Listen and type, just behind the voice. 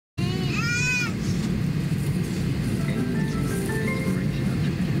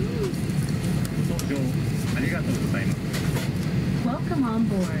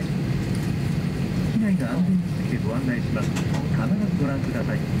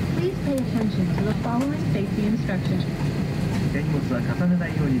Please pay attention to the following safety instructions. 手荷物は重ねな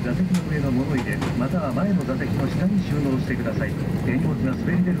いように座席の上の物入れ、または前の座席の下に収納してください。手荷物が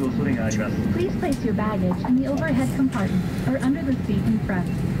滑り出る恐れがあります。Please place your baggage in the overhead compartment or under the seat in front,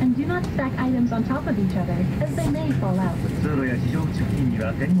 and do not stack items on top of each other, as they may fall out. 通路や非常口付近に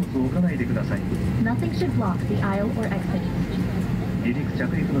は手荷物を置かないでください。Nothing should block the aisle or exit. 離陸着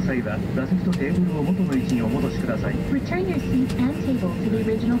陸の際は座席とテーブルを元の位置にお戻しください。 Return your seat and table to the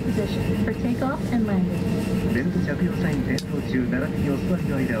original position for takeoff and landing. ベルト着用サイン点灯中並びにお座り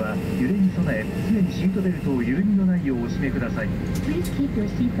の間は揺れに備え常にシートベルトを緩みのないようお締めください。 Please keep your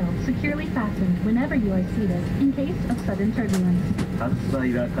seatbelt securely fastened whenever you are seated in case of sudden turbulence. 外す場合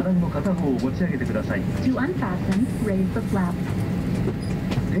は金具の片方を持ち上げてください。 To unfasten, raise the flap.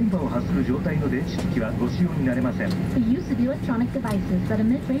 電波を発する状態の電子機器はご使用になれません。 The use of electronic devices that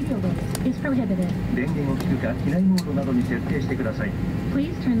emit radio waves is prohibited. 電源を切るか機内モードなどに設定してください。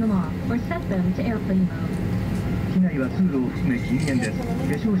 Please turn them off or set them to airplane mode. 機内は通路を含め禁煙です。化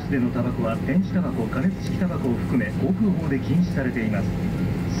粧室でのタバコは電子タバコ、加熱式タバコを含め航空法で禁止されています。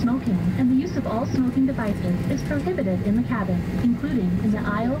 Smoking and the use of all smoking devices is prohibited in the cabin, including in the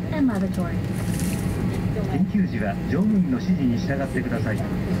aisle and lavatory. 緊急時は乗務員の指示に従ってください。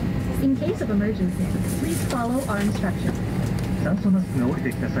 In case of emergency, please follow our instructions. 酸素マスクが降り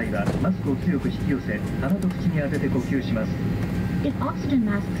てきた際はマスクを強く引き寄せ鼻と口に当てて呼吸します。 If oxygen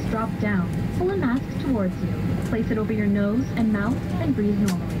masks drop down, pull a mask towards you. Place it over your nose and mouth and breathe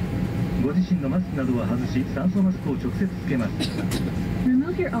normally. ご自身のマスクなどは外し酸素マスクを直接つけます。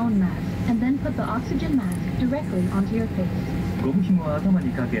 Remove your own mask and then put the oxygen mask directly onto your face. ゴム紐は頭に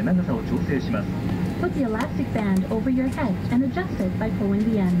かけ長さを調整します。 Put the elastic band over your head and adjust it by pulling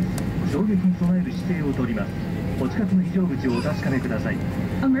the ends. 衝撃に備える姿勢をとります。お近くの非常口をお確かめください。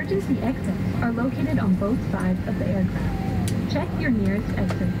 Emergency exits are located on both sides of the aircraft. Check your nearest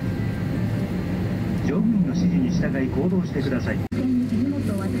exit. 乗務員の指示に従い行動してください。荷物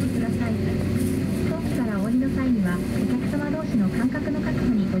をお渡しください。飛行機からお降りの際には、お客様同士の間隔の確保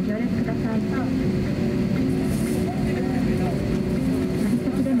にご協力ください。旅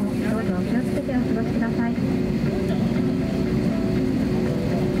先でもどうぞお気をつけてお過ごしください。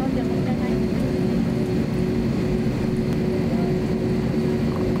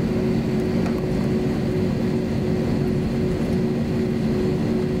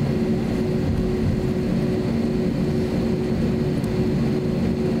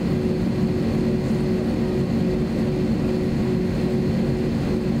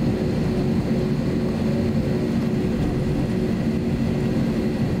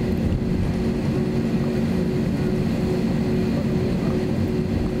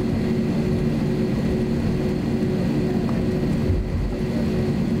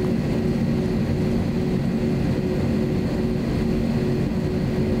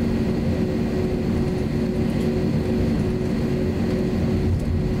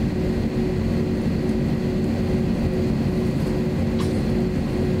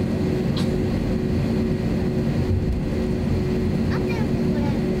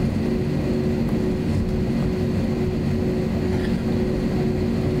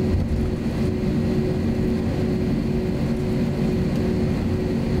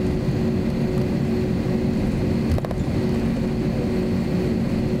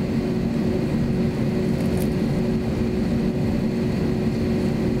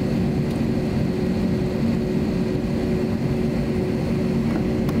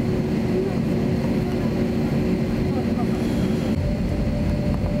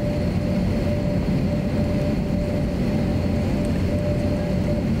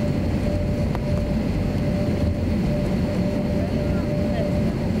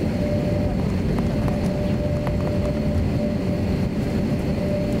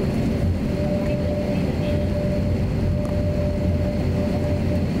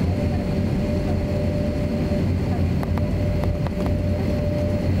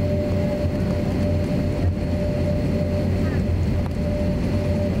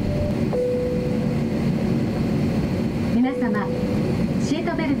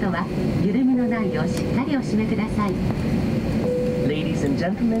Ladies and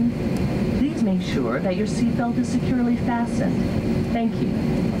gentlemen, please make sure that your seatbelt is securely fastened. Thank you.